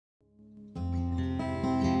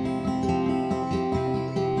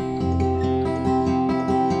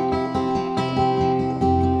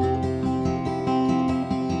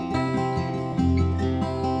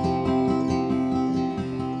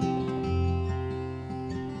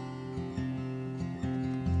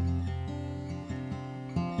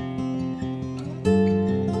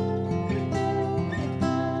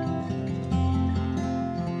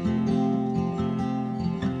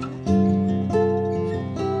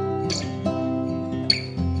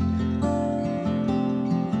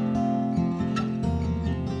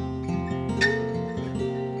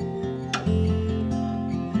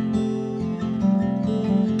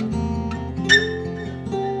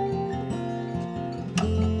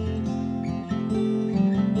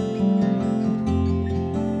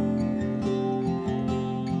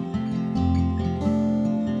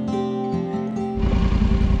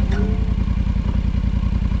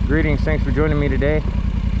Greetings, thanks for joining me today.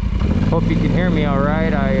 Hope you can hear me all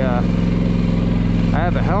right. I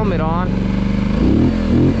have a helmet on.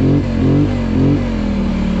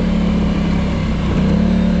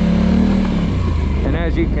 And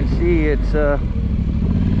as you can see, it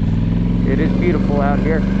is beautiful out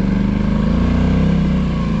here.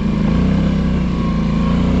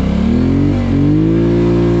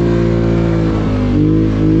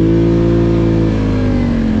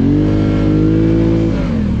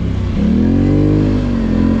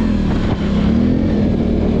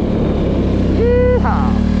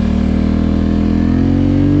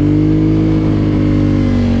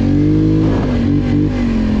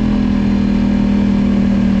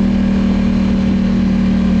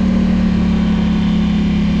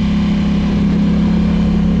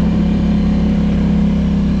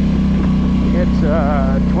 It's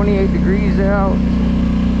 28 degrees out.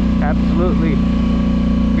 Absolutely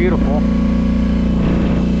beautiful.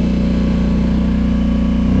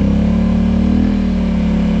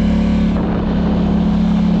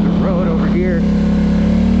 The road over here,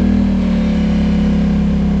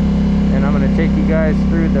 and I'm going to take you guys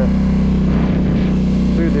through the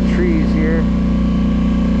trees here.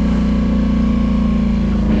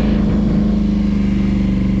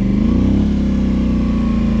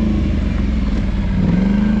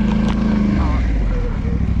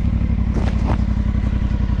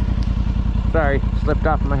 Sorry, slipped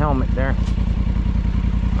off my helmet there.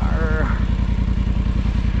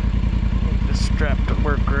 Need the strap to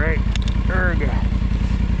work right.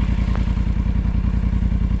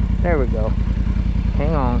 There we go.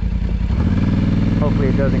 Hang on. Hopefully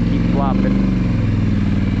it doesn't keep flopping.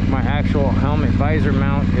 My actual helmet visor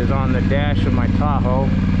mount is on the dash of my Tahoe.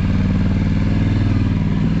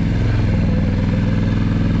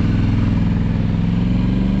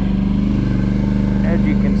 As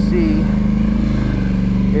you can see,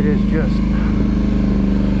 it is just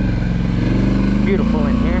beautiful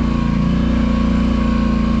in here.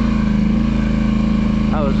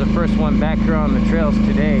 I was the first one back here on the trails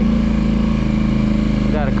today.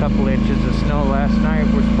 Got a couple inches of snow last night.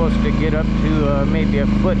 We're supposed to get up to maybe a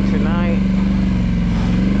foot tonight.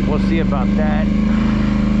 We'll see about that.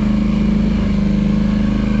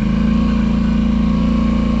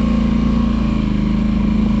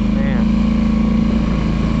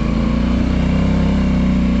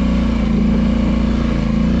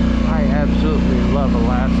 Love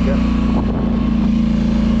Alaska.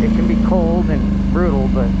 It can be cold and brutal,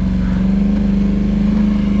 but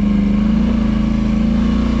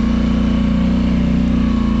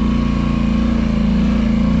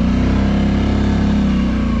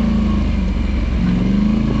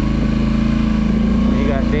you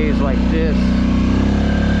got days like this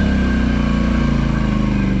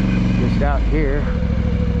just out here.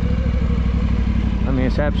 I mean,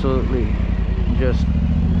 it's absolutely just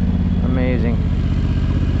amazing.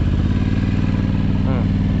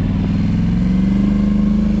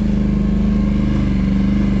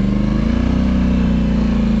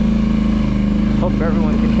 Hope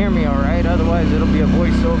everyone can hear me all right, otherwise it'll be a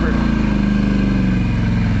voiceover.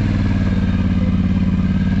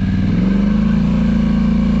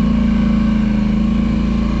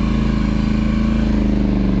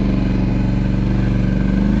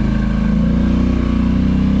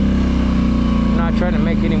 I'm not trying to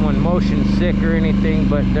make anyone motion sick or anything,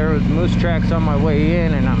 but there was moose tracks on my way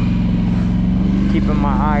in and I'm keeping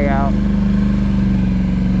my eye out.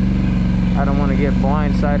 I don't want to get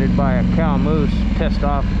blindsided by a cow moose pissed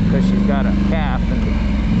off because she's got a calf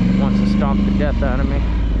and wants to stomp the death out of me,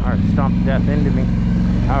 or stomp the death into me,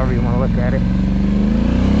 however you want to look at it.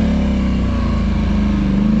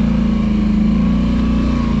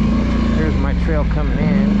 Here's my trail coming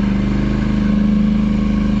in.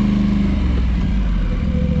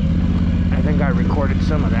 I think I recorded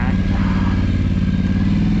some of that.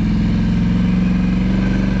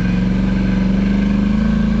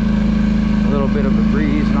 A little bit of a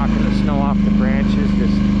breeze knocking the snow off the branches,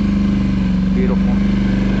 just beautiful.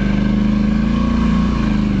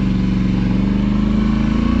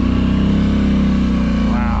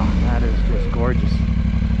 Wow, that is just gorgeous.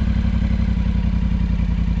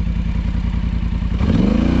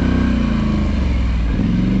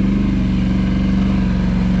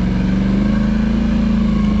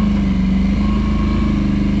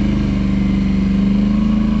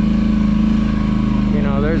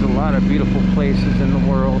 There's a lot of beautiful places in the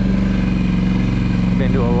world.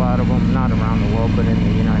 Been to a lot of them, not around the world, but in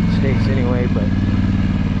the United States anyway, but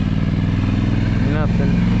nothing,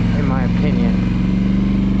 in my opinion,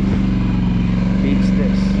 beats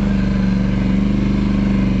this.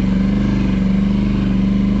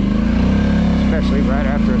 Especially right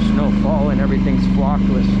after a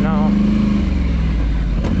snow.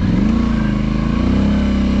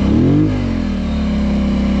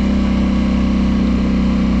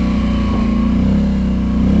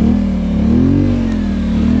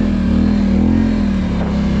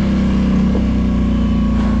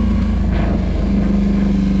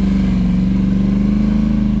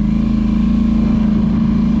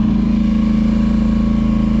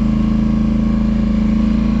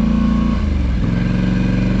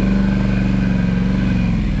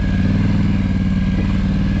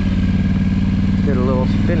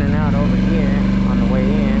 Spinning out over here on the way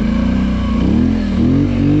in.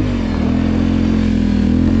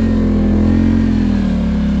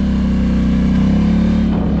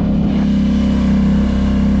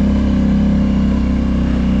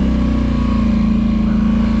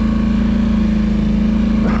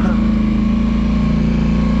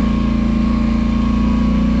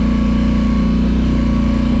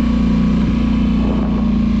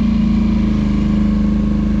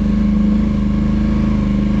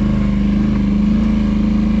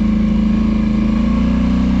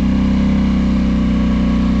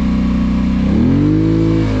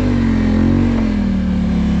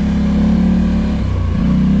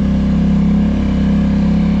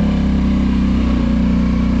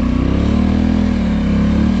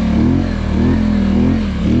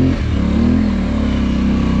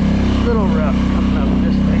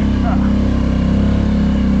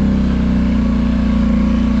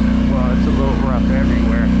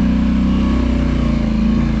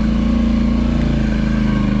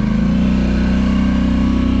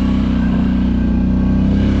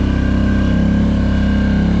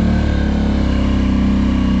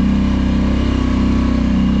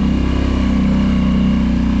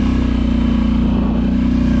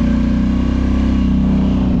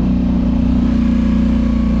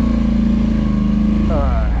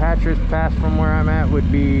 Pass from where I'm at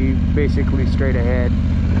would be basically straight ahead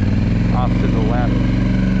off to the left.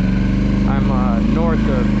 I'm north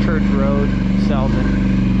of Church Road, Selden.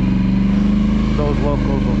 Those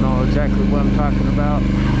locals will know exactly what I'm talking about.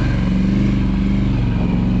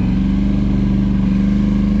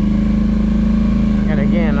 And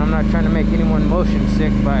again, I'm not trying to make anyone motion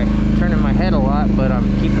sick by turning my head a lot, but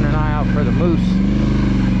I'm keeping an eye out for the moose.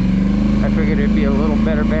 I figured it'd be a little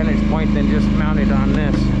better vantage point than just mounted on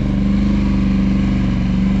this.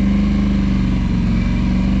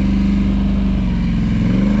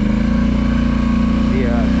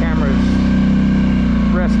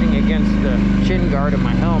 Resting against the chin guard of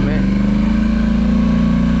my helmet.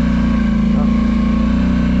 Oh.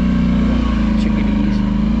 Chickadees.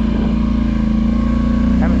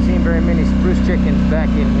 Haven't seen very many spruce chickens back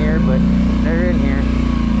in here, but they're in here.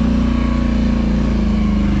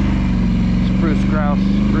 Spruce grouse,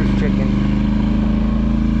 spruce chicken.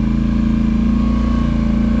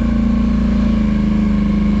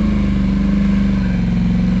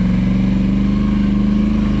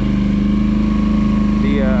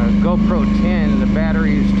 GoPro 10, the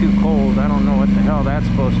battery is too cold. I don't know what the hell that's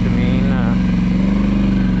supposed to mean.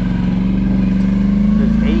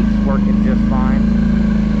 This 8's working just fine.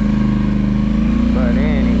 But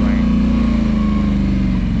anyway,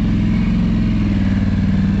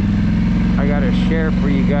 I gotta share for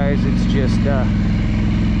you guys. It's just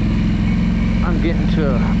I'm getting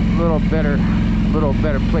to a little better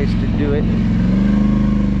place to do it.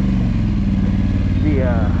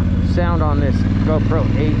 The sound on this GoPro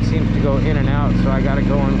 8 seems to go in and out, so I gotta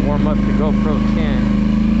go and warm up the GoPro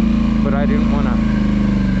 10. But I didn't want to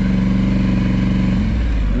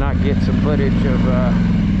not get some footage of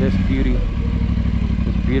this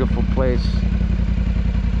beautiful place.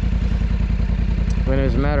 But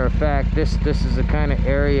as a matter of fact, this is the kind of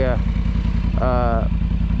area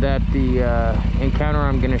that the encounter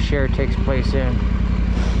I'm going to share takes place in.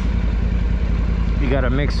 You got a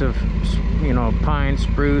mix of, you know, pine,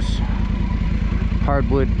 spruce,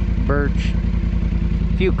 hardwood, birch,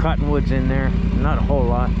 a few cottonwoods in there, not a whole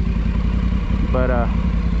lot, but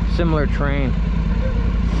similar terrain.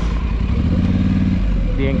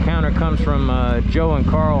 The encounter comes from Joe and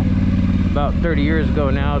Carl. About 30 years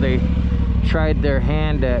ago now, they tried their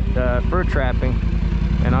hand at fur trapping,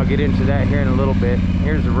 and I'll get into that here in a little bit.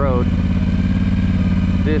 Here's the road.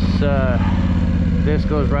 This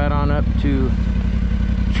goes right on up to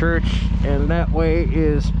Church, and that way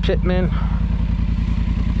is Pittman,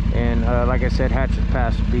 and like I said, Hatchet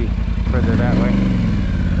Pass would be further that way.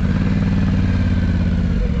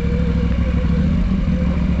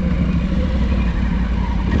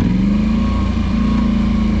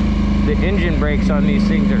 The engine brakes on these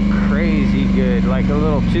things are crazy good, like a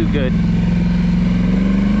little too good.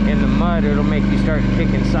 in the mud, it'll make you start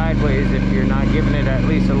kicking sideways if you're not giving it at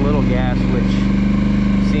least a little gas, which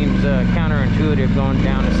seems counterintuitive going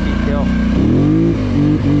down a steep hill.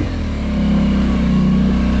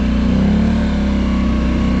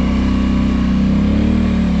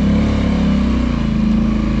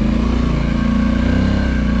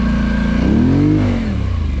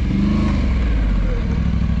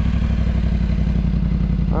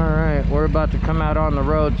 We're about to come out on the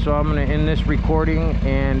road, so I'm going to end this recording,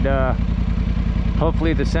 and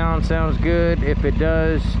hopefully the sound sounds good. If it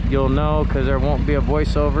does, you'll know, because there won't be a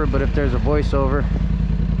voiceover. But if there's a voiceover,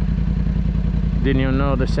 then you'll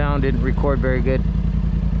know the sound didn't record very good.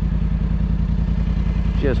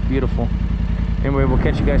 Just beautiful. Anyway, we'll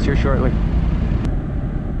catch you guys here shortly.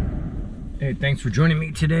 Hey, thanks for joining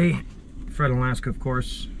me today. Fred, Alaska, of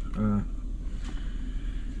course.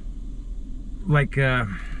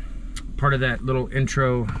 Part of that little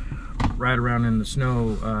intro, Ride Around in the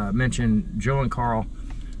Snow, mentioned Joe and Carl,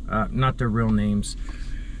 not their real names.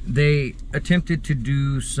 They attempted to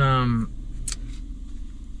do some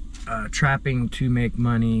trapping to make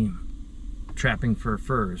money, trapping for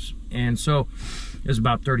furs. And so it was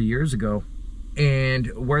about 30 years ago. And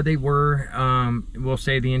where they were, we'll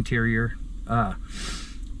say the interior.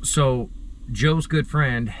 So Joe's good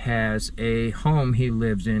friend has a home he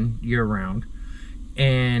lives in year-round,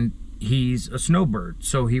 and he's a snowbird,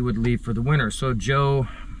 so he would leave for the winter. So Joe,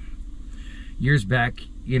 years back,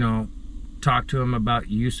 you know, talked to him about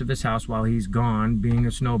use of his house while he's gone, being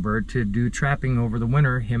a snowbird, to do trapping over the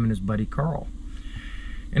winter, him and his buddy Carl.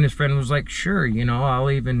 And his friend was like, sure, you know, I'll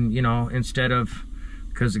even, you know, instead of,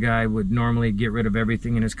 because the guy would normally get rid of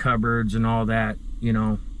everything in his cupboards and all that, you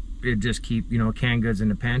know, it just keep, you know, canned goods in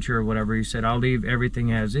the pantry or whatever. He said, I'll leave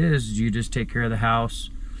everything as is, you just take care of the house.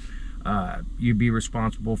 You be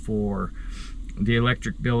responsible for the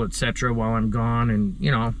electric bill, etc. while I'm gone, and, you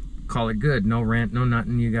know, call it good. No rent, no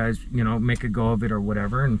nothing. You guys, you know, make a go of it or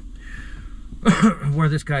whatever. And where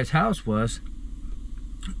this guy's house was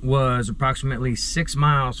approximately 6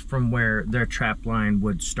 miles from where their trap line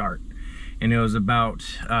would start. And it was about,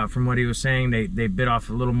 from what he was saying, they bit off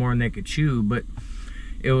a little more than they could chew, but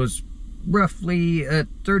it was roughly a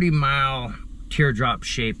 30-mile teardrop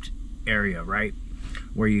shaped area, right?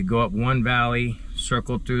 Where you go up one valley,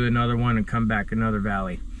 circle through another one, and come back another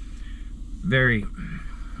valley. Very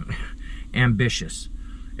ambitious,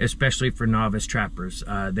 especially for novice trappers.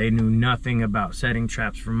 They knew nothing about setting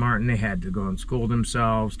traps for marten. They had to go and school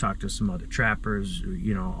themselves, talk to some other trappers,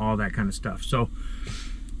 you know, all that kind of stuff. So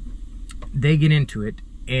they get into it,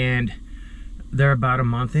 and they're about a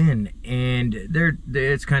month in, and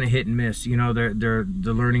it's kind of hit and miss. You know, they're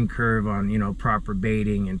the learning curve on, you know, proper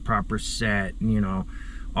baiting and proper set, and, you know,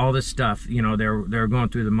 all this stuff. You know, they're going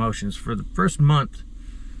through the motions. For the first month,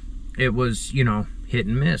 it was, you know, hit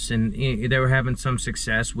and miss, and they were having some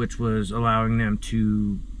success, which was allowing them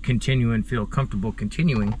to continue and feel comfortable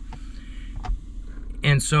continuing.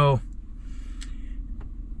 And so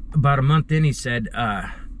about a month in, he said,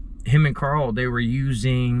 him and Carl, they were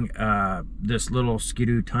using this little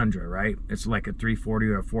Skidoo Tundra, right? It's like a 340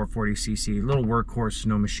 or a 440cc, little workhorse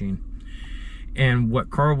snow machine. And what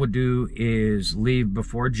Carl would do is leave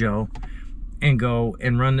before Joe and go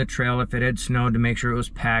and run the trail if it had snowed to make sure it was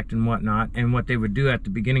packed and whatnot. And what they would do at the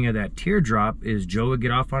beginning of that teardrop is Joe would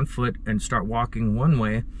get off on foot and start walking one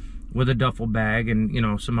way with a duffel bag and, you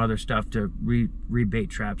know, some other stuff to rebait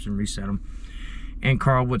traps and reset them. And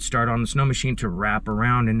Carl would start on the snow machine to wrap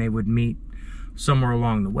around, and they would meet somewhere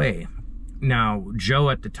along the way. Now,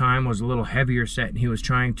 Joe at the time was a little heavier set, and he was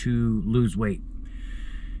trying to lose weight.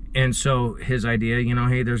 And so his idea, you know,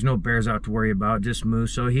 hey, there's no bears out to worry about, just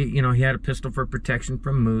moose. So he, you know, he had a pistol for protection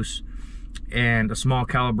from moose and a small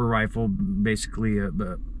caliber rifle, basically a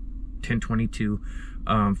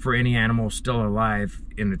 10-22, for any animal still alive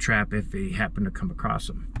in the trap if he happened to come across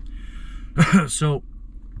them. So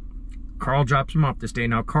Carl drops him off this day.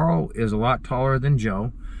 Now, Carl is a lot taller than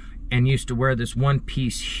Joe and used to wear this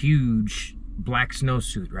one-piece huge black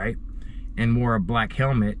snowsuit, right? And wore a black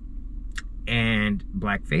helmet and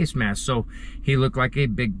black face mask. So he looked like a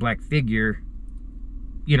big black figure,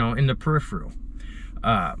 you know, in the peripheral.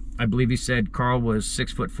 I believe he said Carl was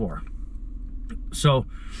 6'4". So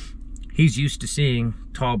he's used to seeing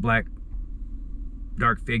tall, black,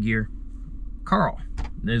 dark figure. Carl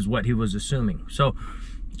is what he was assuming. So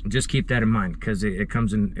just keep that in mind, because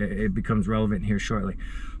it becomes relevant here shortly.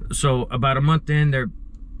 So about a month in,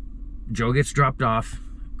 Joe gets dropped off.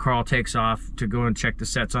 Carl takes off to go and check the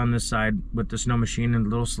sets on this side with the snow machine and the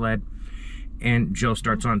little sled, and Joe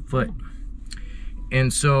starts on foot.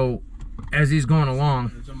 And so as he's going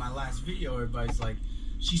along, so my last video, everybody's like,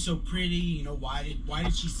 she's so pretty, you know, why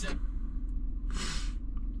did she say?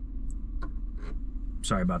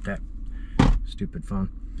 Sorry about that. Stupid phone.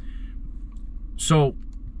 So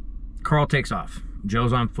Carl takes off.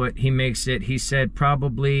 Joe's on foot. He makes it, he said,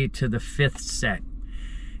 probably to the 5th set.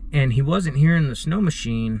 And he wasn't hearing the snow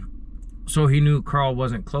machine, so he knew Carl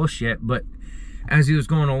wasn't close yet. But as he was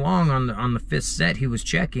going along on the 5th set, he was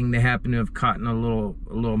checking. They happened to have caught a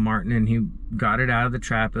little marten, and he got it out of the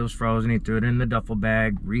trap. It was frozen. He threw it in the duffel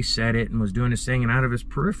bag, reset it, and was doing his thing. And out of his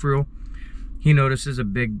peripheral, he notices a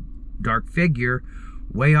big dark figure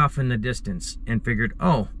way off in the distance, and figured,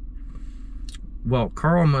 oh, well,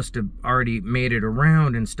 Carl must have already made it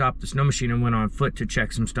around and stopped the snow machine and went on foot to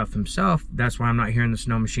check some stuff himself. That's why I'm not hearing the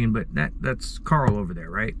snow machine, but that's Carl over there,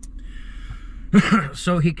 right?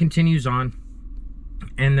 So he continues on,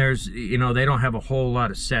 and there's, you know, they don't have a whole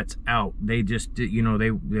lot of sets out. They just, you know,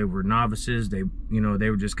 they were novices. They, you know, they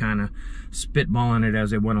were just kind of spitballing it as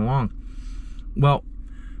they went along. Well,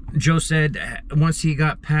 Joe said once he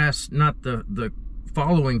got past, not the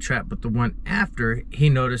following trap, but the one after, he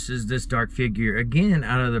notices this dark figure again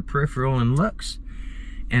out of the peripheral and looks.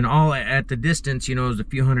 And all at the distance, you know, it was a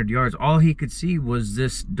few hundred yards, all he could see was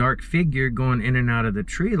this dark figure going in and out of the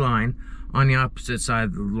tree line on the opposite side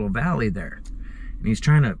of the little valley there. And he's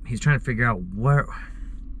trying to figure out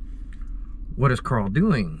what is Carl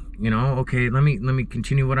doing? You know, okay, let me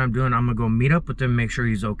continue what I'm doing. I'm gonna go meet up with him, make sure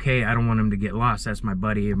he's okay. I don't want him to get lost. That's my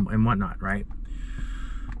buddy and whatnot, right?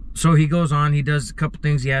 So he goes on, he does a couple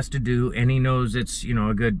things he has to do, and he knows it's, you know,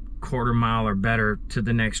 a good quarter mile or better to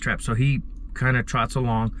the next trap. So he kind of trots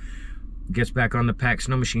along, gets back on the packed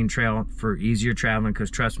snow machine trail for easier traveling,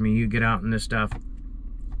 because trust me, you get out in this stuff,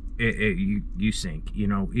 you sink. You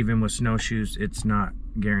know, even with snowshoes, it's not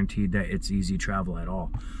guaranteed that it's easy travel at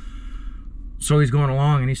all. So he's going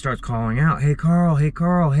along, and he starts calling out, hey Carl, hey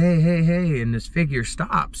Carl, hey, hey, hey, and this figure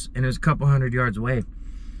stops, and it's a couple hundred yards away.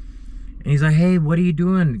 And he's like, hey, what are you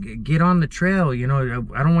doing? Get on the trail. You know,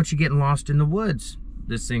 I don't want you getting lost in the woods.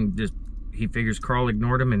 This thing just, he figures Carl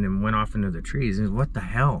ignored him and then went off into the trees. And he's, what the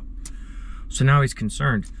hell? So now he's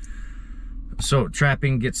concerned. So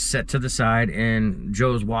trapping gets set to the side, and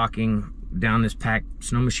Joe's walking down this packed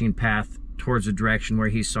snow machine path towards the direction where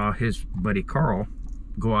he saw his buddy Carl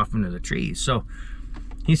go off into the trees. So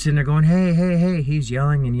he's sitting there going, hey, hey, hey. He's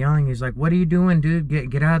yelling and yelling. He's like, what are you doing,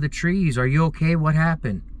 dude? Get out of the trees. Are you okay? What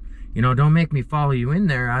happened? You know, don't make me follow you in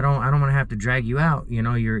there. I don't want to have to drag you out. You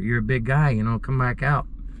know, you're a big guy. You know, come back out.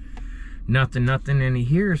 Nothing. And he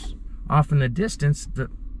hears off in the distance the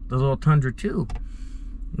little Tundra 2.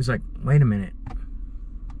 He's like, wait a minute.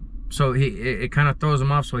 So it kind of throws him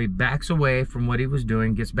off. So he backs away from what he was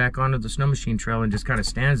doing, gets back onto the snow machine trail, and just kind of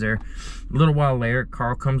stands there. A little while later,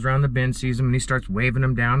 Carl comes around the bend, sees him, and he starts waving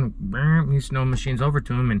him down. He snow machines over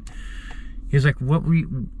to him, and he's like, what were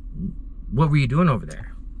you doing over there?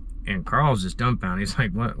 And Carl's just dumbfounded. He's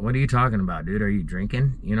like, what are you talking about, dude? Are you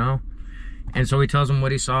drinking, you know? And so he tells him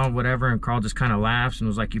what he saw, whatever, and Carl just kind of laughs and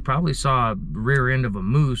was like, you probably saw a rear end of a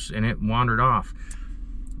moose and it wandered off.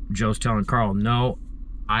 Joe's telling Carl, no,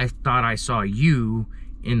 I thought I saw you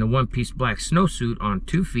in the one-piece black snowsuit on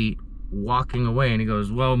 2 feet walking away. And he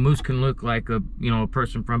goes, well, moose can look like a, you know, a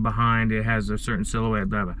person from behind. It has a certain silhouette,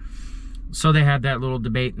 blah, blah. So they had that little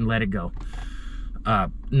debate and let it go.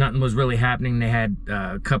 Nothing was really happening. They had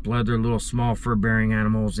a couple other little small fur-bearing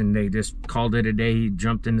animals, and they just called it a day. He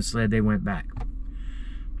jumped in the sled, they went back.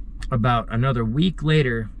 About another week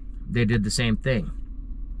later, they did the same thing.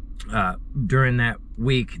 During that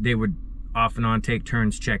week, they would off and on take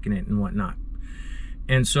turns checking it and whatnot.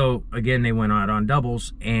 And so, again, they went out on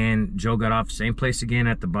doubles, and Joe got off the same place again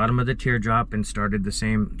at the bottom of the teardrop and started the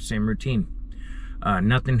same routine.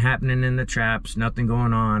 Nothing happening in the traps, nothing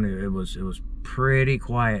going on. It was pretty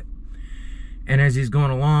quiet. And as he's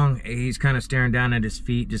going along, he's kind of staring down at his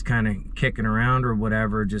feet, just kind of kicking around or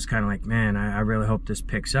whatever, just kind of like, man, I really hope this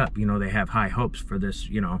picks up. You know, they have high hopes for this,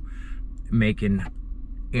 you know, making,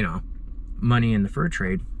 you know, money in the fur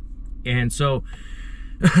trade. And so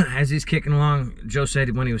as he's kicking along, Joe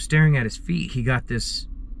said when he was staring at his feet, he got this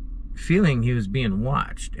feeling he was being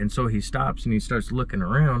watched. And so he stops and he starts looking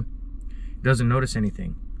around, doesn't notice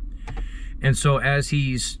anything. And so as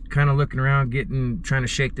he's kind of looking around, trying to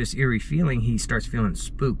shake this eerie feeling, he starts feeling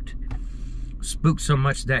spooked. Spooked so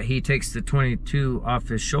much that he takes the 22 off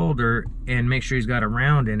his shoulder and makes sure he's got a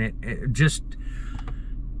round in it, just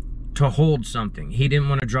to hold something. He didn't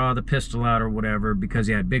want to draw the pistol out or whatever because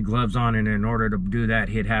he had big gloves on, and in order to do that,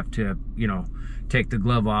 he'd have to, you know, take the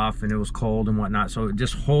glove off, and it was cold and whatnot. So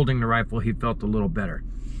just holding the rifle, he felt a little better.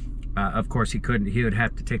 Of course, he couldn't. He would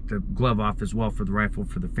have to take the glove off as well for the rifle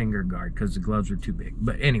for the finger guard because the gloves were too big.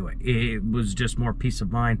 But anyway, it was just more peace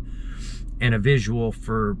of mind and a visual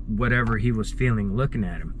for whatever he was feeling looking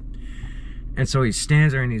at him. And so he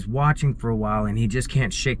stands there and he's watching for a while, and he just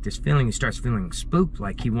can't shake this feeling. He starts feeling spooked,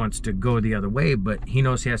 like he wants to go the other way, but he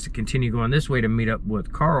knows he has to continue going this way to meet up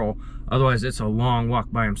with Carl. Otherwise, it's a long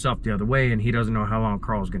walk by himself the other way, and he doesn't know how long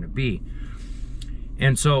Carl's going to be.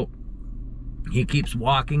 And so he keeps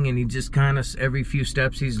walking, and he just kind of, every few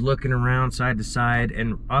steps, he's looking around side to side,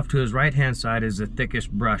 and off to his right-hand side is the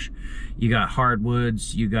thickest brush. You got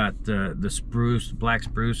hardwoods, you got the spruce, black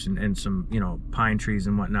spruce, and some, you know, pine trees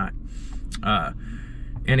and whatnot.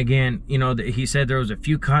 And again, you know, he said there was a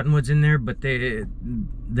few cottonwoods in there, but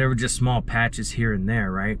there were just small patches here and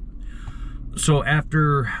there, right? So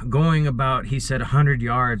after going about, he said 100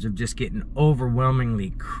 yards of just getting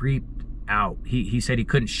overwhelmingly creeped out, he said he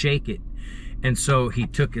couldn't shake it. And so he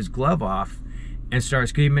took his glove off and started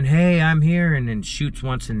screaming, "Hey, I'm here," and then shoots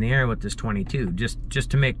once in the air with this 22,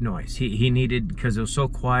 just to make noise. He needed, because it was so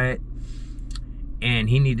quiet, and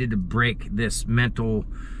he needed to break this mental,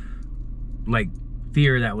 like,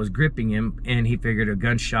 fear that was gripping him, and he figured a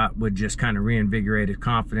gunshot would just kind of reinvigorate his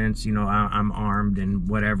confidence. You know, I'm armed, and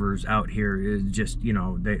whatever's out here is just, you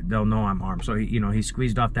know, they'll know I'm armed. So, you know, he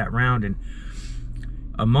squeezed off that round, and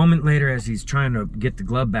a moment later, as he's trying to get the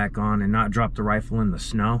glove back on and not drop the rifle in the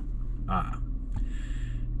snow,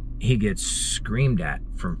 he gets screamed at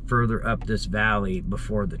from further up this valley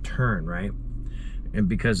before the turn, right? And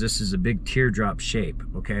because this is a big teardrop shape,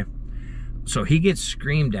 okay? So he gets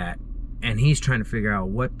screamed at, and he's trying to figure out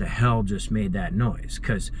what the hell just made that noise.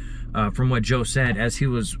 Because from what Joe said, as he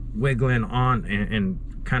was wiggling on and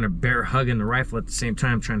kind of bear hugging the rifle at the same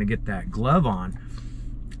time, trying to get that glove on,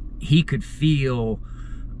 he could feel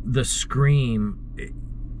the scream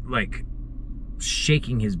like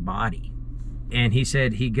shaking his body. And he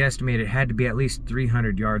said he guesstimated it had to be at least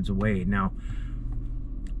 300 yards away. Now,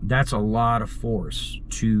 that's a lot of force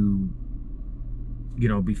to, you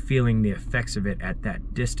know, be feeling the effects of it at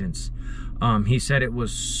that distance. He said it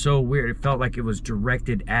was so weird. It felt like it was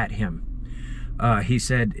directed at him. He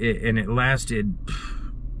said, it lasted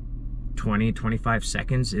 20, 25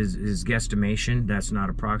 seconds is his guesstimation. That's not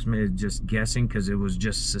approximate, it's just guessing, because it was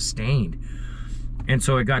just sustained. And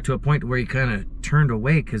so it got to a point where he kind of turned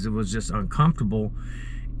away because it was just uncomfortable,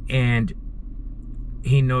 and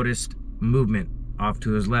he noticed movement off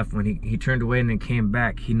to his left. When he turned away and then came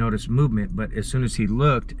back, he noticed movement, but as soon as he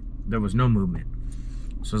looked, there was no movement.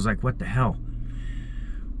 So I was like, what the hell?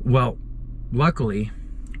 Well, luckily,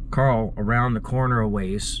 Carl, around the corner a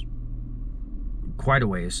ways, quite a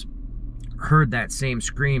ways, heard that same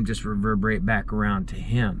scream just reverberate back around to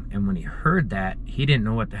him. And when he heard that, he didn't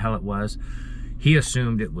know what the hell it was. He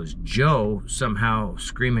assumed it was Joe somehow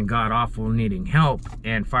screaming god awful, needing help,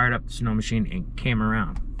 and fired up the snow machine and came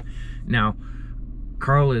around. Now,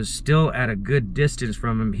 Carl is still at a good distance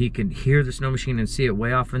from him. He can hear the snow machine and see it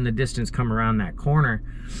way off in the distance come around that corner.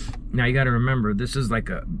 Now, you got to remember, this is like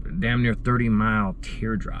a damn near 30-mile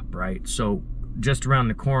teardrop, right? So just around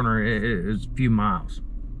the corner is a few miles.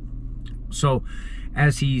 So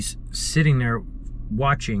as he's sitting there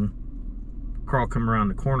watching Carl come around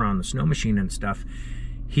the corner on the snow machine and stuff,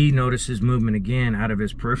 he notices movement again out of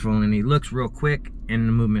his peripheral, and he looks real quick and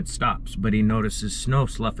the movement stops. But he notices snow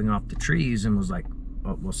sloughing off the trees and was like,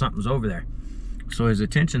 oh, well, something's over there. So his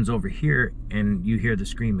attention's over here, and you hear the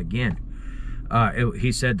scream again.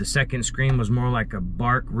 He said the second scream was more like a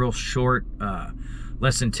bark, real short,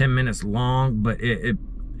 less than 10 minutes long, but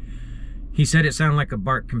he said it sounded like a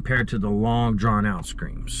bark compared to the long, drawn-out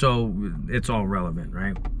scream. So it's all relevant,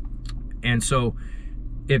 right? And so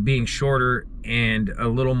it being shorter and a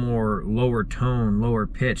little more lower tone, lower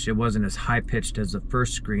pitched, it wasn't as high-pitched as the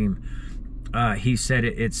first scream. He said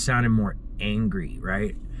it sounded more angry,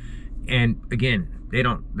 right? And again, they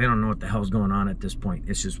don't know what the hell's going on at this point.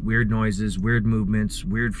 It's just weird noises, weird movements,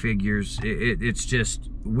 weird figures. It's just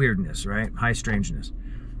weirdness, right? High strangeness.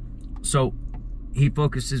 So he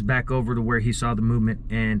focuses back over to where he saw the movement,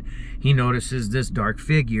 and he notices this dark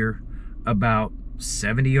figure about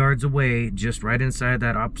 70 yards away, just right inside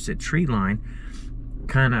that opposite tree line,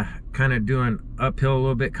 kind of doing uphill a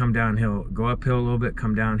little bit, come downhill, go uphill a little bit,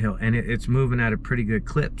 come downhill, and it's moving at a pretty good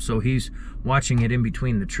clip. So he's watching it in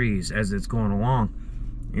between the trees as it's going along.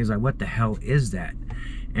 He's like, what the hell is that?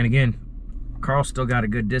 And again, Carl still got a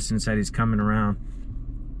good distance that he's coming around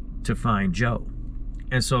to find Joe.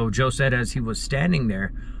 And so Joe said as he was standing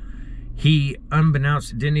there, he,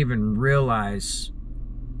 unbeknownst, didn't even realize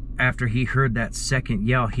after he heard that second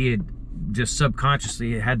yell, he had just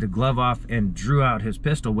subconsciously had the glove off and drew out his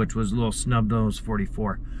pistol, which was a little snub-nose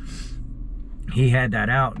 44. He had that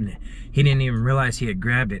out, and he didn't even realize he had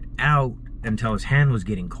grabbed it out until his hand was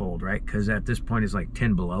getting cold, right? Because at this point it's like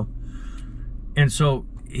 10 below. And so,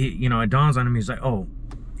 he, you know, it dawns on him, he's like, oh,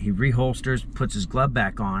 he reholsters, puts his glove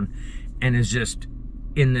back on, and is just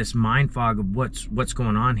in this mind fog of what's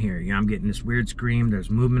going on here. You know, I'm getting this weird scream, there's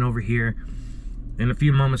movement over here. And a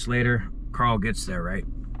few moments later, Carl gets there, right?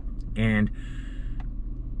 And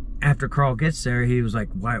after Carl gets there, he was like,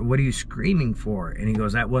 what are you screaming for? And he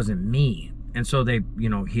goes, that wasn't me. And so they, you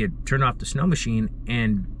know, he had turned off the snow machine,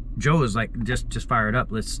 and Joe was like, just fire it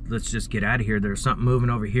up. Let's just get out of here. There's something moving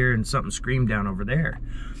over here and something screamed down over there.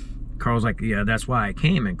 Carl's like, yeah, that's why I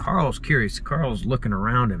came. And Carl's curious. Carl's looking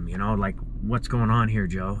around him, you know, like, what's going on here,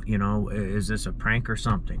 Joe? You know, is this a prank or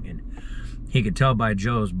something? And he could tell by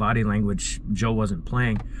Joe's body language, Joe wasn't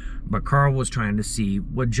playing. But Carl was trying to see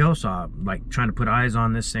what Joe saw, like trying to put eyes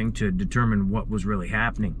on this thing to determine what was really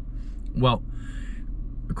happening. Well,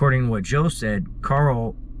 according to what Joe said,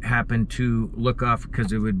 Carl happened to look off,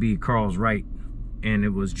 because it would be Carl's right and it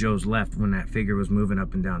was Joe's left when that figure was moving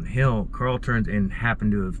up and down the hill. Carl turned and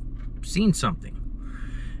happened to have seen something.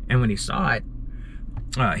 And when he saw it,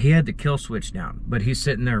 he had the kill switch down, but he's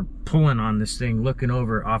sitting there pulling on this thing, looking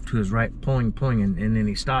over off to his right, pulling, and then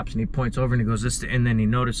he stops and he points over and he goes, this, and then he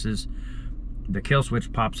notices the kill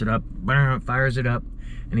switch, pops it up, fires it up,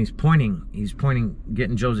 and he's pointing,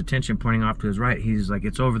 getting Joe's attention, pointing off to his right. He's like,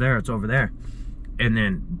 it's over there, and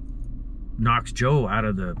then knocks Joe out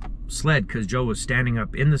of the sled, because Joe was standing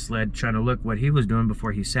up in the sled trying to look what he was doing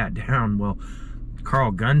before he sat down. Well,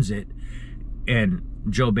 Carl guns it, and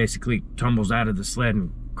Joe basically tumbles out of the sled,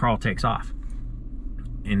 and Carl takes off.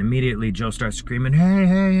 And immediately Joe starts screaming, hey,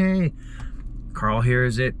 hey, hey. Carl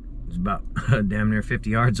hears it. It's about damn near 50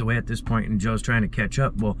 yards away at this point, and Joe's trying to catch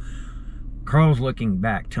up. Well, Carl's looking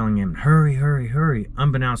back, telling him, hurry, hurry, hurry.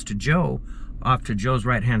 Unbeknownst to Joe, off to Joe's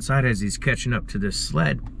right-hand side as he's catching up to this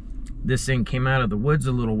sled, this thing came out of the woods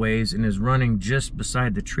a little ways and is running just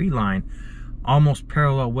beside the tree line, almost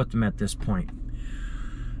parallel with them at this point.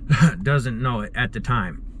 Doesn't know it at the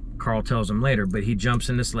time. Carl tells him later, but he jumps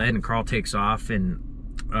in the sled and Carl takes off, and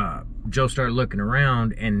Joe started looking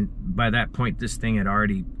around, and by that point this thing had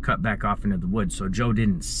already cut back off into the woods, so Joe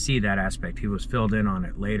didn't see that aspect. He was filled in on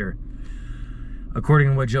it later. According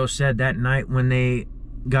to what Joe said, that night when they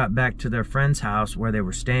got back to their friend's house where they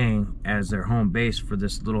were staying as their home base for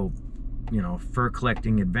this little, you know, fur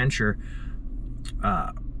collecting adventure,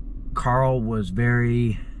 Carl was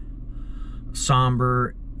very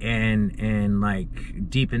somber and like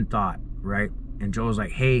deep in thought, right? And Joe was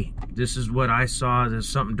like, hey, this is what I saw, there's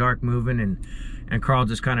something dark moving, and Carl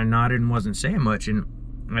just kind of nodded and wasn't saying much. And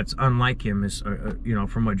that's unlike him, is you know,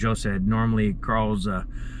 from what Joe said. Normally Carl's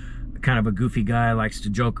kind of a goofy guy, likes to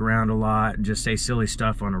joke around a lot and just say silly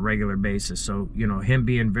stuff on a regular basis. So, you know, him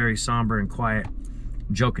being very somber and quiet,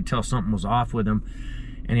 Joe could tell something was off with him.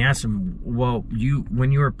 And he asked him, well,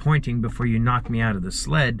 when you were pointing before you knocked me out of the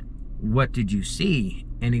sled, what did you see?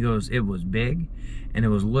 And he goes, it was big and it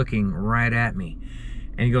was looking right at me.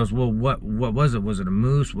 And he goes, well, what was it? Was it a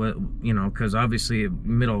moose? What, you know, because obviously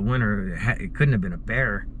middle of winter, it couldn't have been a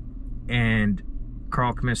bear. And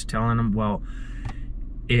Carl commits to telling him, well,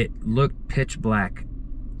 it looked pitch black,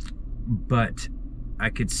 but I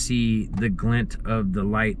could see the glint of the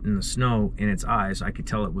light in the snow in its eyes. I could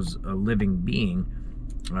tell it was a living being.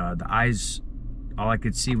 The eyes, all I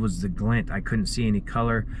could see was the glint. I couldn't see any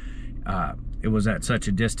color. It was at such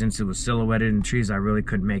a distance, it was silhouetted in trees, I really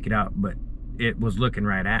couldn't make it out, but it was looking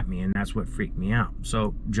right at me, and that's what freaked me out.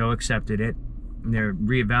 So Joe accepted it. They're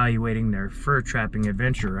reevaluating their fur trapping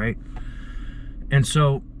adventure, right? And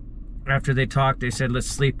so after they talked, they said, let's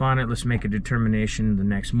sleep on it, let's make a determination the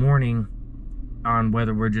next morning on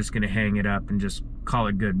whether we're just going to hang it up and just call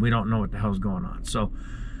it good. We don't know what the hell's going on. So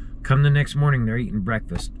come the next morning, they're eating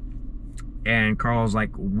breakfast, and Carl's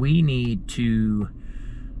like, we need to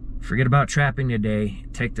forget about trapping today,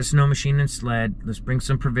 take the snow machine and sled, let's bring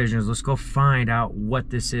some provisions, let's go find out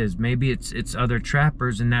what this is. Maybe it's other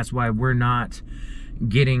trappers, and that's why we're not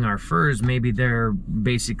getting our furs. Maybe they're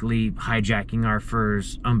basically hijacking our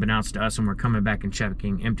furs unbeknownst to us, and we're coming back and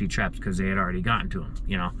checking empty traps because they had already gotten to them,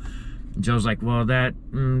 you know. Joe's like, well, that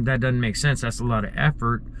doesn't make sense. That's a lot of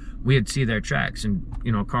effort. We'd see their tracks. And,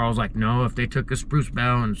 you know, Carl's like, no, if they took a spruce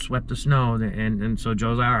bough and swept the snow, and so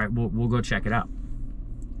Joe's like, all right, we'll go check it out.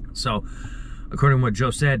 So according to what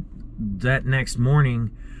Joe said, that next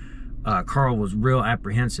morning, Carl was real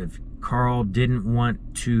apprehensive. Carl didn't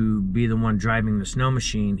want to be the one driving the snow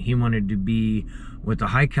machine. He wanted to be with a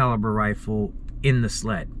high caliber rifle in the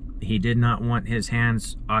sled. He did not want his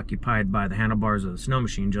hands occupied by the handlebars of the snow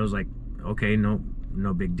machine. Joe's like, okay, no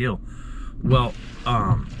big deal. Well,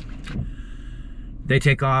 they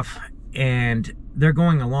take off and they're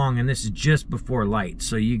going along, and this is just before light.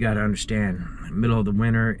 So you got to understand, middle of the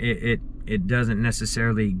winter, it doesn't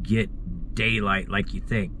necessarily get daylight like you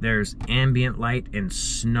think. There's ambient light and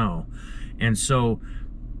snow. And so,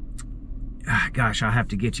 gosh, I'll have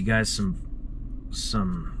to get you guys some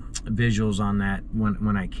visuals on that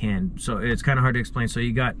when I can. So it's kind of hard to explain. So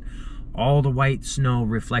you got all the white snow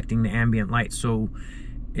reflecting the ambient light, so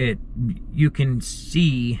you can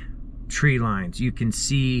see tree lines, you can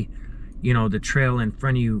see, you know, the trail in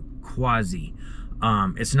front of you quasi.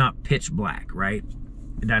 It's not pitch black, right?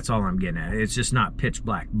 That's all I'm getting at. It's just not pitch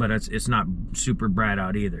black, but it's not super bright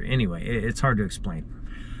out either. Anyway, it's hard to explain.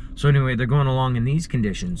 So anyway, they're going along in these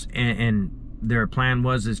conditions, and their plan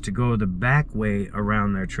is to go the back way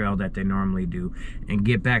around their trail that they normally do and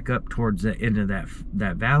get back up towards the end of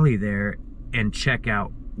that valley there and check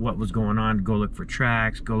out what was going on, go look for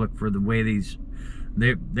tracks, go look for the way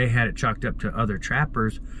they had it chalked up to other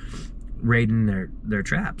trappers raiding their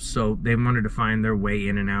traps. So they wanted to find their way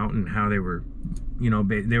in and out, and how they were, you know,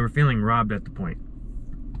 they were feeling robbed at the point.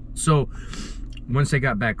 So once they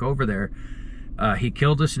got back over there, he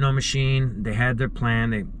killed the snow machine. They had their plan.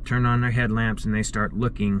 They turned on their headlamps and they start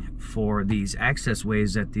looking for these access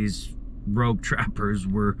ways that these rogue trappers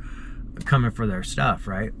were coming for their stuff,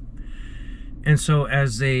 right? And so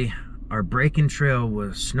as they are breaking trail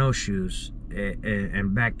with snowshoes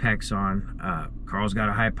and backpacks on, Carl's got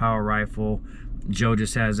a high power rifle. Joe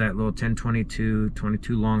just has that little 10-22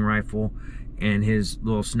 long rifle and his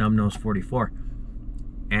little snub nose 44.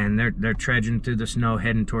 And they're trudging through the snow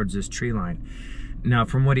heading towards this tree line. Now,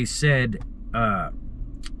 from what he said, the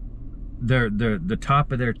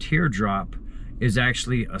top of their teardrop is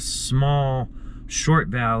actually a small, short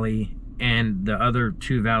valley, and the other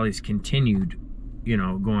two valleys continued, you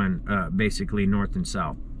know, going basically north and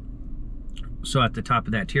south. So at the top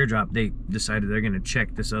of that teardrop, they decided they're going to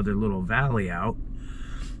check this other little valley out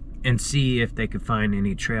and see if they could find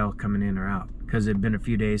any trail coming in or out, because it had been a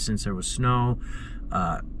few days since there was snow.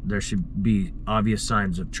 There should be obvious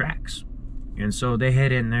signs of tracks. And so they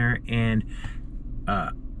head in there, and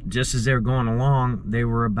just as they were going along, they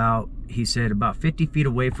were about, he said, about 50 feet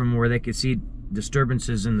away from where they could see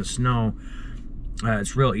disturbances in the snow.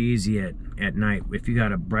 It's real easy at night. If you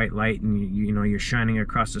got a bright light and you know you're shining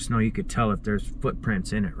across the snow, you could tell if there's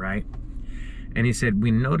footprints in it, right? And he said,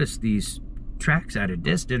 we noticed these tracks at a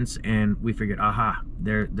distance, and we figured, aha,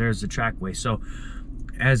 there's the trackway. So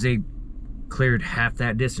as they cleared half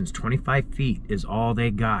that distance, 25 feet is all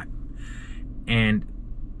they got, and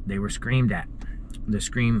they were screamed at. The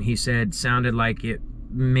scream, he said, sounded like it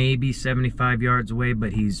maybe 75 yards away,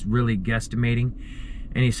 but he's really guesstimating.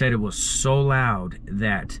 And he said it was so loud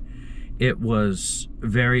that it was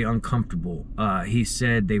very uncomfortable. He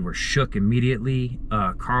said they were shook immediately.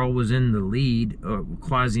 Carl was in the lead, or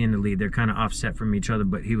quasi in the lead. They're kind of offset from each other,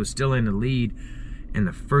 but he was still in the lead. And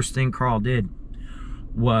the first thing Carl did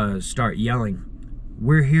was start yelling,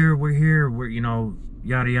 we're here, we're, you know,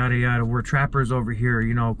 yada, yada, yada. We're trappers over here,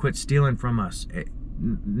 you know, quit stealing from us.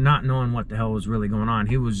 Not knowing what the hell was really going on.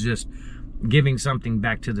 He was just giving something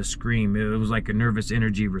back to the scream. It was like a nervous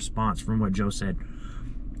energy response from what Joe said.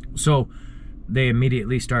 So they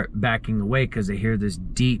immediately start backing away because they hear this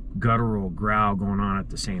deep guttural growl going on at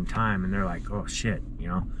the same time, and they're like, oh shit, you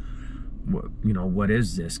know, what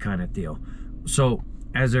is this kind of deal? So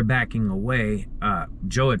as they're backing away,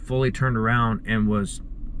 Joe had fully turned around and was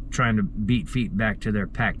trying to beat feet back to their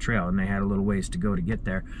packed trail, and they had a little ways to go to get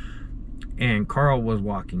there. And Carl was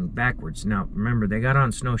walking backwards. Now, remember, they got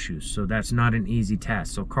on snowshoes, so that's not an easy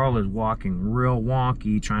task. So Carl is walking real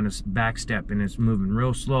wonky, trying to backstep, and it's moving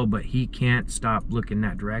real slow, but he can't stop looking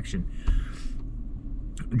that direction.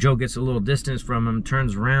 Joe gets a little distance from him,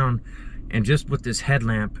 turns around, and just with this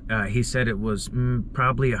headlamp, he said it was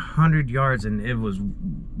probably 100 yards, and it was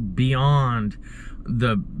beyond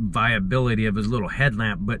the viability of his little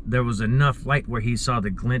headlamp, but there was enough light where he saw the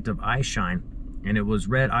glint of eye shine. And it was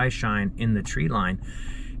red eye shine in the tree line.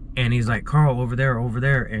 And he's like, Carl, over there, over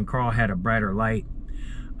there. And Carl had a brighter light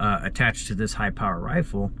attached to this high power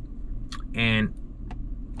rifle and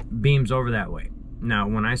beams over that way. Now,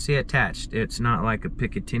 when I say attached, it's not like a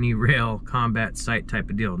Picatinny rail combat sight type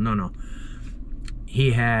of deal. No.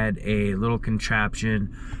 He had a little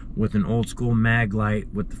contraption with an old school mag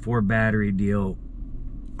light with the 4 battery deal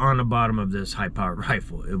on the bottom of this high power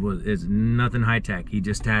rifle. It's nothing high tech. He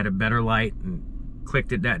just had a better light and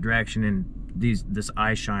clicked it that direction, and this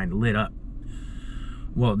eye shine lit up.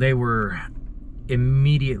 Well, they were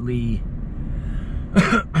immediately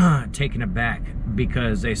taken aback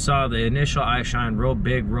because they saw the initial eye shine real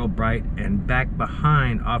big, real bright, and back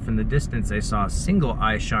behind, off in the distance, they saw a single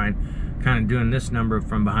eye shine kind of doing this number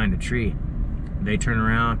from behind a tree. They turned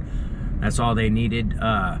around, that's all they needed,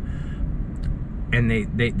 and they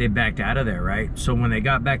backed out of there, right? So when they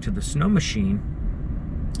got back to the snow machine,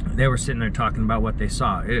 they were sitting there talking about what they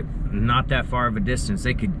saw. Not that far of a distance.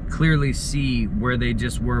 They could clearly see where they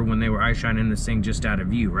just were when they were eye shining this thing just out of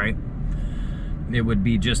view, right? It would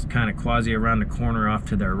be just kind of quasi around the corner off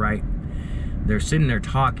to their right. They're sitting there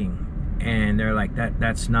talking, and they're like,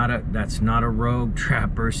 that's not a rogue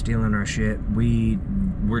trapper stealing our shit.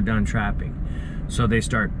 We're done trapping. So they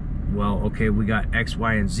start, well, okay, we got X,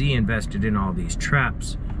 Y, and Z invested in all these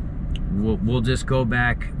traps. We'll just go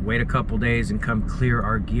back, wait a couple days, and come clear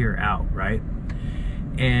our gear out, right?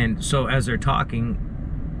 And so as they're talking,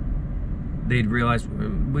 they'd realize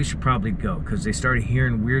we should probably go, because they started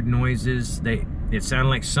hearing weird noises. It sounded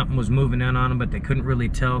like something was moving in on them, but they couldn't really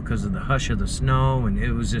tell because of the hush of the snow, and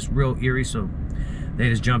it was just real eerie. So they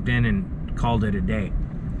just jumped in and called it a day.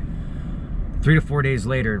 3 to 4 days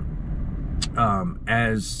later,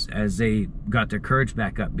 as they got their courage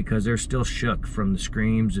back up, because they're still shook from the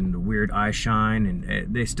screams and the weird eye shine,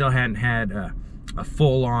 and they still hadn't had a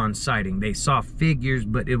full-on sighting. They saw figures,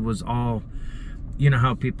 but it was all, you know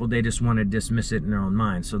how people, they just want to dismiss it in their own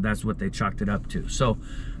mind, so that's what they chalked it up to. So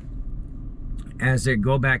as they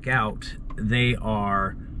go back out, they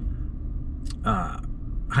are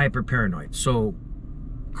hyper paranoid. So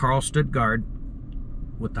Carl stood guard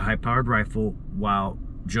with the high-powered rifle while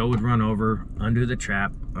Joe would run over, undo the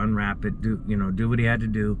trap, unwrap it, do what he had to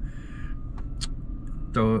do,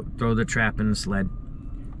 throw the trap in the sled,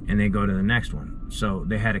 and they go to the next one. So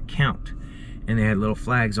they had a count, and they had little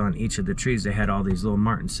flags on each of the trees. They had all these little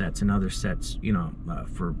marten sets and other sets,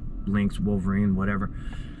 for lynx, wolverine, whatever.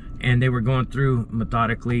 And they were going through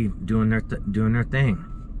methodically doing their thing.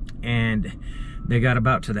 And they got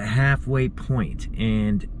about to the halfway point,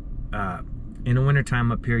 and in the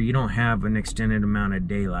wintertime up here, you don't have an extended amount of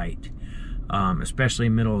daylight, especially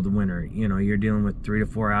middle of the winter. You're dealing with 3 to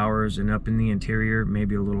 4 hours, and up in the interior,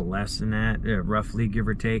 maybe a little less than that, roughly, give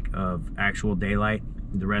or take, of actual daylight.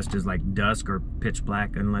 The rest is like dusk or pitch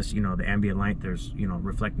black, unless, the ambient light, there's,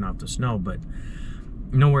 reflecting off the snow, but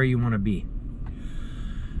nowhere you want to be.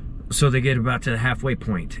 So they get about to the halfway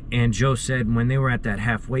point, and Joe said when they were at that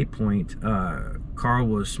halfway point, Carl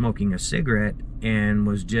was smoking a cigarette and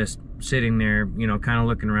was just sitting there, kind of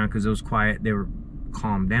looking around because it was quiet. They were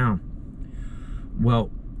calmed down.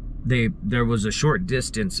 Well, there was a short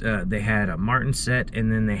distance. They had a marten set,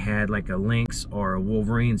 and then they had like a lynx or a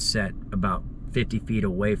wolverine set about 50 feet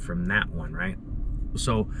away from that one, right?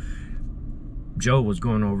 So Joe was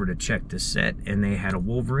going over to check the set, and they had a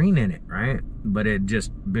wolverine in it, right? But it had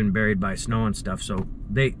just been buried by snow and stuff. So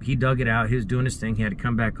he dug it out. He was doing his thing. He had to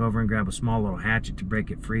come back over and grab a small little hatchet to break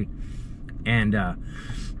it free. And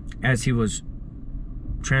as he was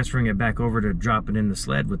transferring it back over to drop it in the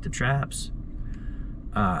sled with the traps,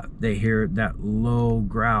 they hear that low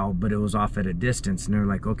growl, but it was off at a distance, and they're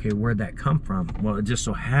like, okay, where'd that come from? Well, it just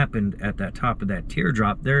so happened at that top of that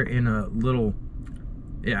teardrop, they're in a little,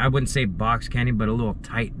 I wouldn't say box canyon, but a little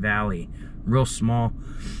tight valley, real small.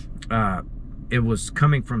 It was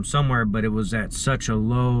coming from somewhere, but it was at such a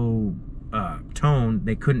low tone,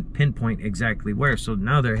 they couldn't pinpoint exactly where. So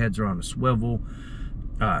now their heads are on a swivel.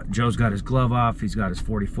 Joe's got his glove off, he's got his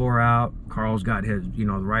 44 out, Carl's got his, the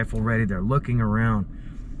rifle ready. They're looking around,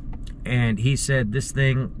 and he said this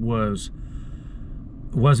thing wasn't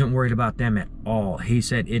worried about them at all. He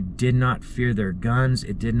said it did not fear their guns,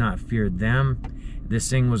 it did not fear them. This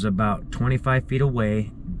thing was about 25 feet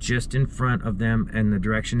away, just in front of them, and the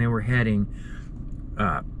direction they were heading,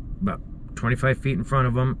 about 25 feet in front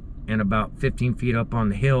of them, and about 15 feet up on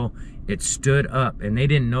the hill. It stood up, and they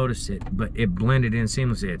didn't notice it, but it blended in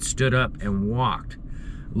seamlessly. It stood up and walked,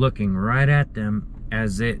 looking right at them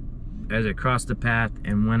as it crossed the path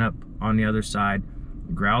and went up on the other side,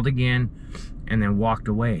 growled again, and then walked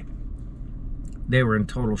away. They were in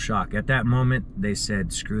total shock. At that moment, they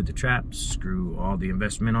said, screw the traps, screw all the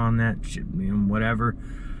investment on that, whatever.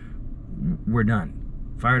 We're done.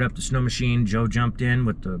 Fired up the snow machine. Joe jumped in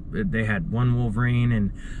with they had one wolverine,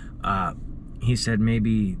 and he said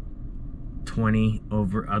maybe 20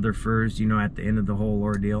 over other furs, at the end of the whole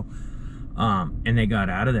ordeal. And they got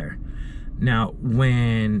out of there. Now,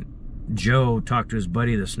 when Joe talked to his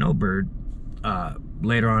buddy, the snowbird,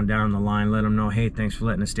 later on down the line, let him know, hey, thanks for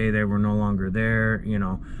letting us stay there. We're no longer there.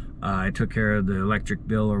 I took care of the electric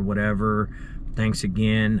bill or whatever. thanks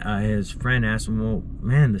again. His friend asked him, well,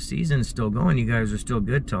 man, the season's still going. You guys are still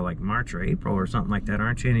good till like March or April or something like that,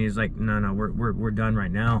 aren't you? And he's like, no, we're done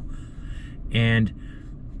right now. And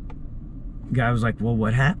guy was like, well,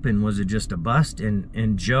 what happened? Was it just a bust?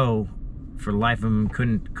 And Joe, for the life of him,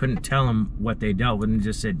 couldn't tell him what they dealt with, and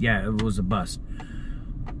just said, yeah, it was a bust.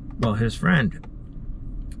 Well, his friend,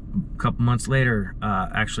 a couple months later,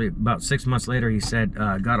 actually about 6 months later, he said,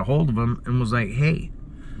 got a hold of him and was like, hey,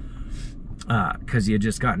 because he had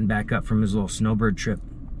just gotten back up from his little snowbird trip.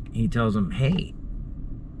 He tells him, hey,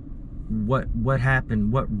 what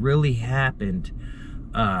happened? What really happened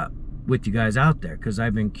with you guys out there? Because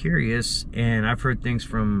I've been curious, and I've heard things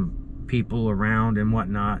from people around and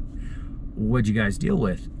whatnot. What'd you guys deal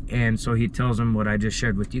with? And so he tells him what I just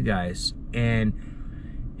shared with you guys. And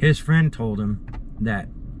his friend told him that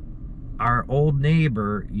our old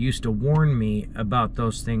neighbor used to warn me about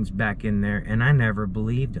those things back in there, and I never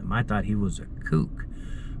believed him. I thought he was a kook.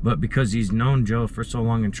 But because he's known Joe for so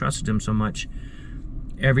long and trusted him so much,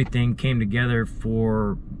 everything came together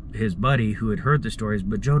for his buddy who had heard the stories,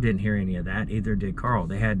 but Joe didn't hear any of that. Either did Carl.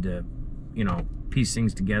 They had to, you know, piece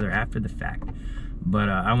things together after the fact. But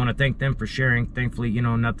I want to thank them for sharing. Thankfully, you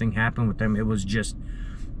know, nothing happened with them. It was just,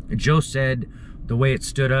 Joe said, the way it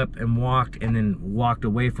stood up and walked and then walked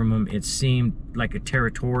away from him, it seemed like a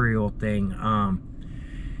territorial thing.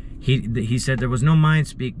 He said there was no mind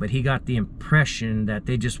speak, but he got the impression that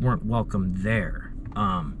they just weren't welcome there.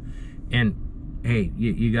 And hey,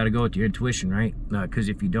 you got to go with your intuition, right? Because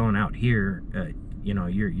if you don't out here, you know,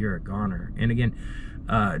 you're a goner. And again,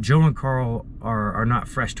 Joe and Carl are not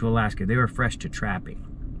fresh to Alaska. They were fresh to trapping.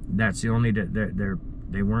 That's the only,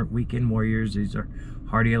 they weren't weekend warriors. These are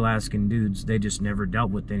hardy Alaskan dudes. They just never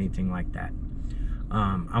dealt with anything like that.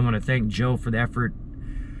 I want to thank Joe for the effort,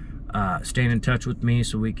 staying in touch with me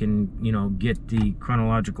so we can, you know, get the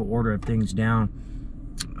chronological order of things down.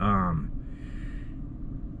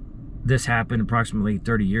 This happened approximately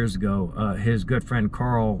 30 years ago. His good friend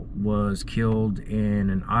Carl was killed in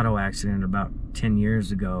an auto accident about 10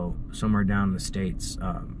 years ago, somewhere down in the States.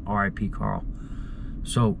 R.I.P. Carl.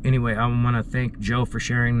 So anyway, I want to thank Joe for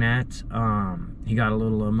sharing that. He got a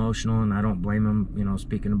little emotional, and I don't blame him, you know,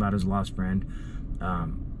 speaking about his lost friend.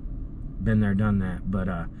 Been there, done that. But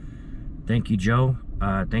thank you, Joe.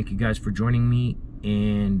 Thank you guys for joining me,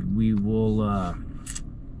 and we will, let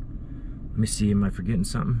me see, am I forgetting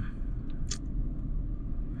something?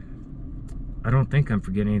 I don't think I'm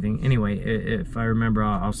forgetting anything. Anyway, if I remember,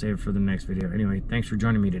 I'll save it for the next video. Anyway, thanks for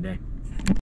joining me today.